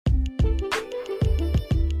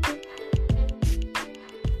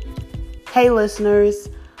Hey listeners,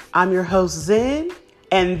 I'm your host Zen,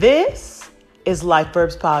 and this is Life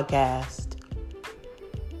Verbs Podcast.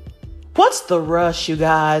 What's the rush, you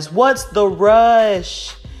guys? What's the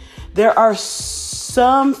rush? There are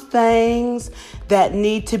some things that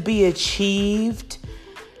need to be achieved,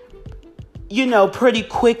 pretty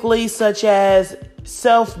quickly, such as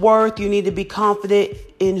self-worth. You need to be confident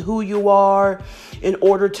in who you are in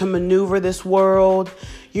order to maneuver this world.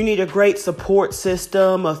 You need a great support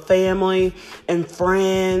system of family and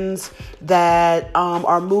friends that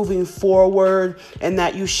are moving forward and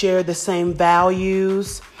that you share the same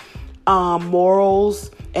values,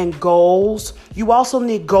 morals, and goals. You also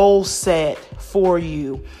need goals set for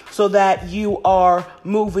you so that you are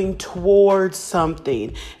moving towards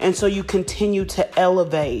something. And so you continue to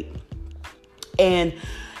elevate and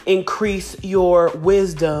increase your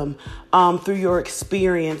wisdom through your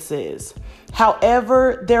experiences.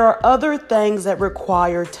 However, there are other things that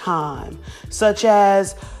require time, such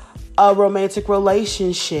as a romantic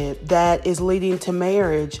relationship that is leading to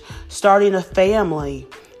marriage, starting a family,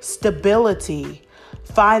 stability,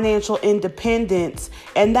 financial independence,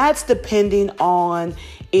 and that's depending on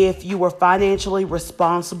if you were financially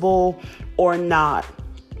responsible or not.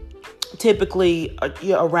 Typically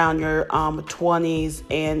around your 20s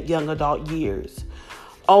and young adult years.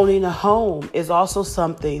 Owning a home is also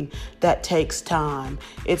something that takes time.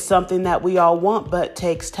 It's something that we all want, but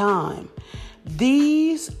takes time.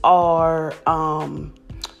 These are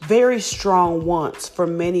very strong wants for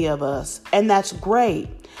many of us, and that's great.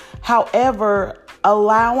 However,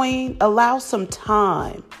 allow some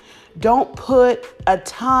time. Don't put a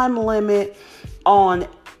time limit on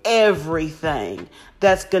everything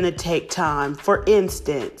that's going to take time. For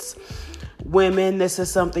instance, women, this is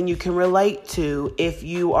something you can relate to. If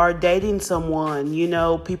you are dating someone,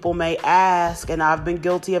 people may ask, and I've been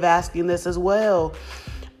guilty of asking this as well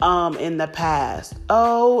in the past.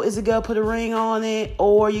 Oh, is it going to put a ring on it?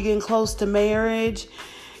 Or are you getting close to marriage?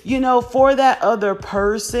 For that other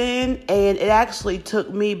person, and it actually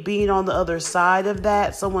took me being on the other side of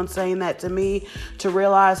that, someone saying that to me, to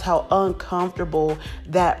realize how uncomfortable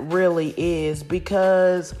that really is,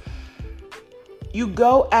 because you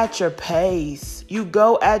go at your pace.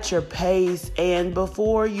 And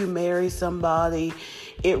before you marry somebody,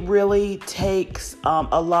 it really takes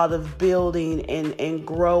a lot of building and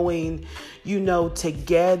growing,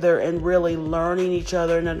 together, and really learning each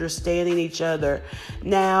other and understanding each other.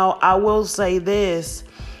 Now, I will say this,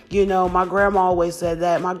 my grandma always said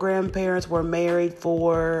that my grandparents were married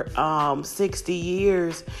for 60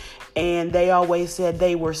 years, and they always said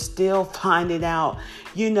they were still finding out,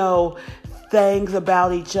 things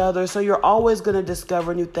about each other. So you're always going to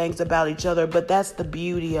discover new things about each other, but that's the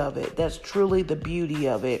beauty of it. That's truly the beauty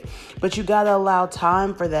of it. But you got to allow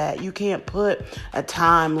time for that. You can't put a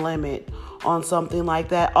time limit on something like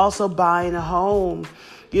that. Also, buying a home.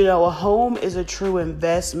 A home is a true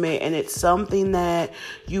investment, and it's something that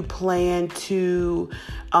you plan to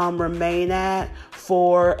remain at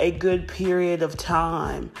for a good period of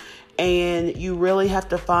time. And you really have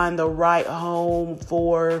to find the right home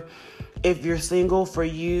for, if you're single, for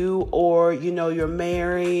you, or, you're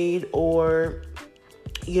married, or,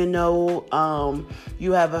 you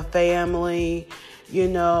have a family,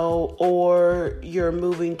 or you're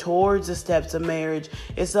moving towards the steps of marriage.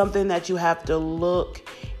 It's something that you have to look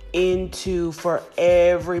into for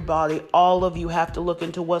everybody. All of you have to look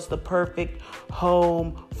into what's the perfect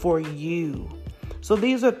home for you. So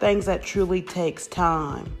these are things that truly takes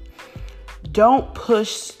time. Don't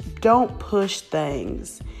push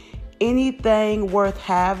things. Anything worth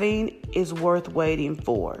having is worth waiting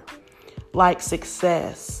for, like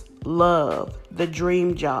success, love, the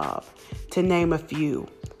dream job, to name a few.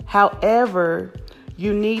 However,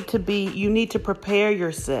 you need to prepare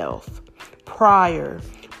yourself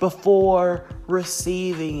before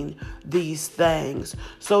receiving these things.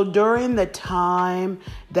 So during the time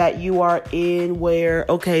that you are in where,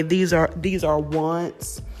 okay, these are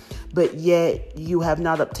wants, but yet you have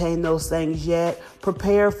not obtained those things yet,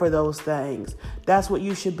 prepare for those things. That's what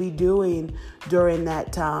you should be doing during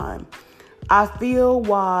that time. I feel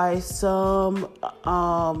why some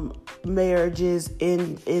marriages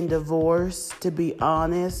end in divorce, to be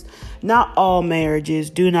honest. Not all marriages,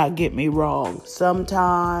 do not get me wrong.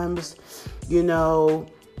 Sometimes,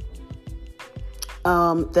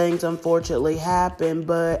 things unfortunately happen,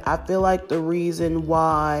 but I feel like the reason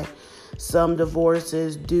why some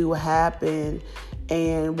divorces do happen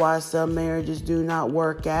and why some marriages do not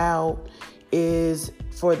work out is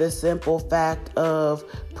for the simple fact of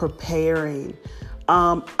preparing.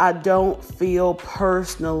 I don't feel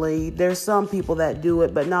personally, there's some people that do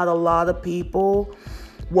it, but not a lot of people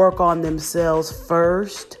work on themselves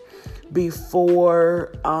first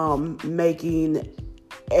before making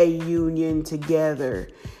a union together.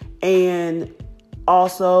 And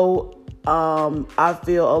also, I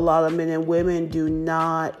feel a lot of men and women do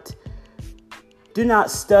not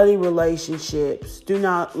study relationships, do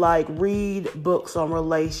not read books on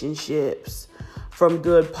relationships from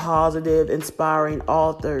good, positive, inspiring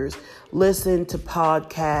authors, listen to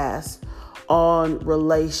podcasts on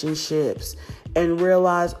relationships, and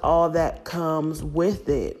realize all that comes with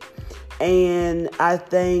it. And I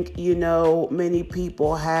think, many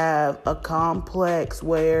people have a complex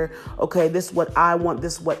where, okay, this is what I want,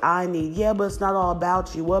 this is what I need. Yeah, but it's not all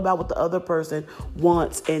about you. What about what the other person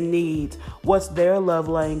wants and needs? What's their love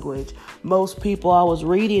language? Most people I was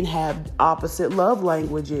reading have opposite love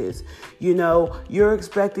languages. You're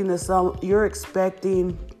expecting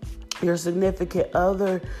your significant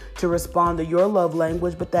other to respond to your love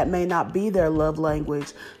language, but that may not be their love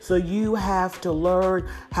language. So you have to learn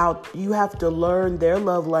their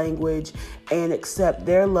love language and accept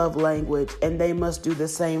their love language, and they must do the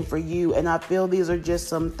same for you. And I feel these are just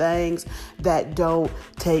some things that don't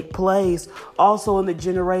take place. Also, in the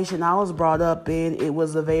generation I was brought up in, it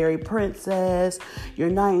was a very princess, your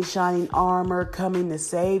knight in shining armor, coming to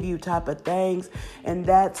save you type of things. And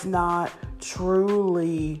that's not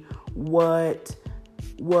truly what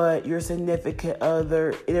your significant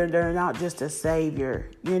other, they're not just a savior.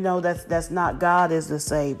 That's not God is the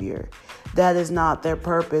savior. That is not their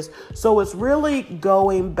purpose. So it's really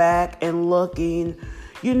going back and looking,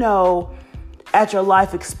 at your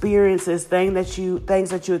life experiences, things that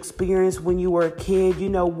you experienced when you were a kid,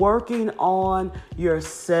 working on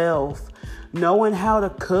yourself, knowing how to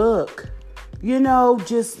cook,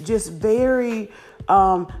 just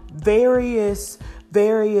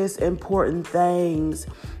various important things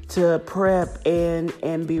to prep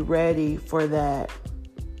and be ready for that.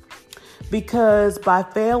 Because by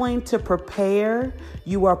failing to prepare,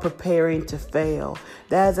 you are preparing to fail.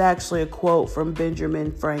 That's actually a quote from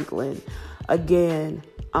Benjamin Franklin. Again,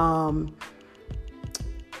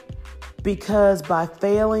 because by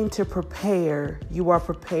failing to prepare, you are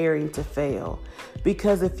preparing to fail.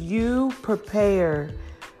 Because if you prepare,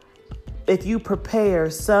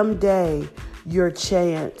 someday your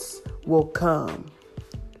chance will come.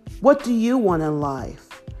 What do you want in life?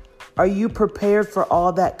 Are you prepared for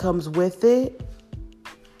all that comes with it?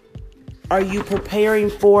 Are you preparing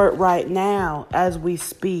for it right now as we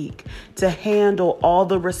speak to handle all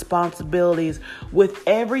the responsibilities? With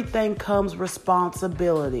everything comes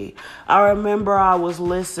responsibility. I remember I was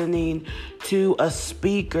listening to a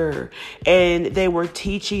speaker and they were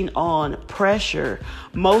teaching on pressure.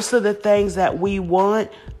 Most of the things that we want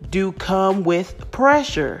do come with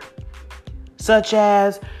pressure, such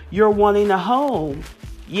as you're wanting a home.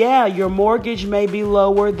 Yeah, your mortgage may be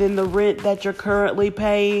lower than the rent that you're currently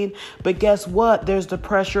paying, but guess what? There's the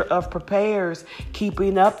pressure of repairs,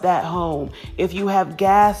 keeping up that home. If you have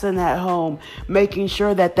gas in that home, making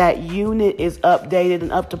sure that unit is updated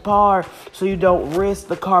and up to par so you don't risk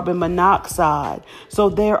the carbon monoxide. So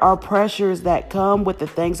there are pressures that come with the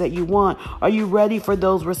things that you want. Are you ready for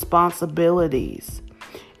those responsibilities?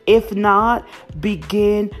 If not,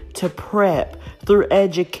 begin to prep through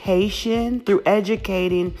education, through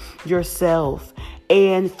educating yourself,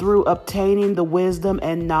 and through obtaining the wisdom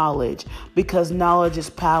and knowledge, because knowledge is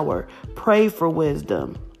power. Pray for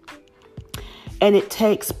wisdom. And it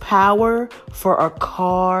takes power for a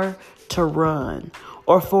car to run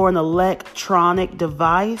or for an electronic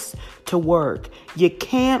device to work. You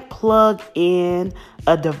can't plug in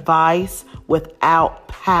a device without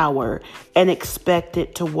power and expect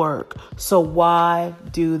it to work. So why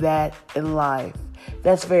do that in life?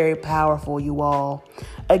 That's very powerful, you all.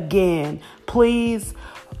 Again, please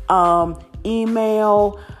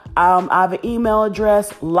email. I have an email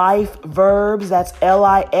address, lifeverbs, that's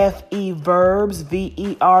LIFE verbs,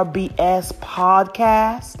 VERBS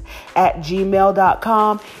podcast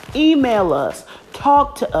 @gmail.com. Email us,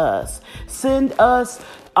 talk to us, send us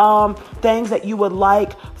things that you would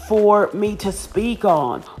like for me to speak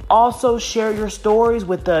on. Also, share your stories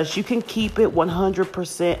with us. You can keep it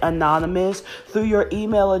 100% anonymous through your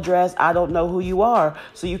email address. I don't know who you are,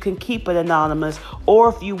 so you can keep it anonymous. Or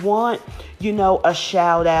if you want, a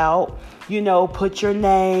shout out, put your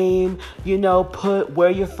name, put where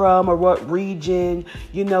you're from or what region,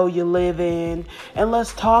 you live in. And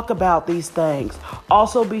let's talk about these things.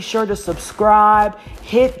 Also, be sure to subscribe,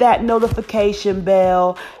 hit that notification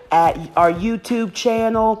bell at our YouTube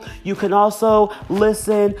channel. You can also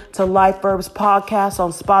listen to Life Verbs Podcast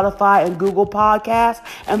on Spotify and Google Podcasts,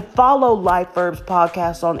 and follow Life Verbs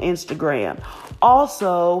Podcast on Instagram.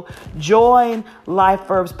 Also, join Life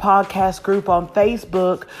Verbs Podcast group on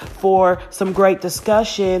Facebook for some great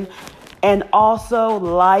discussion. And also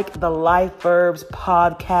like the Life Verbs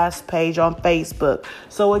Podcast page on Facebook.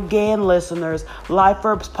 So again, listeners, Life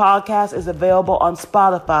Verbs Podcast is available on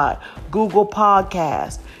Spotify, Google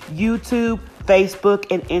Podcast, YouTube, Facebook,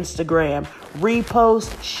 and Instagram.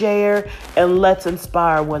 Repost, share, and let's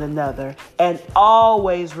inspire one another. And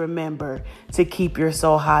always remember to keep your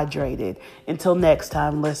soul hydrated. Until next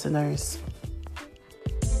time, listeners.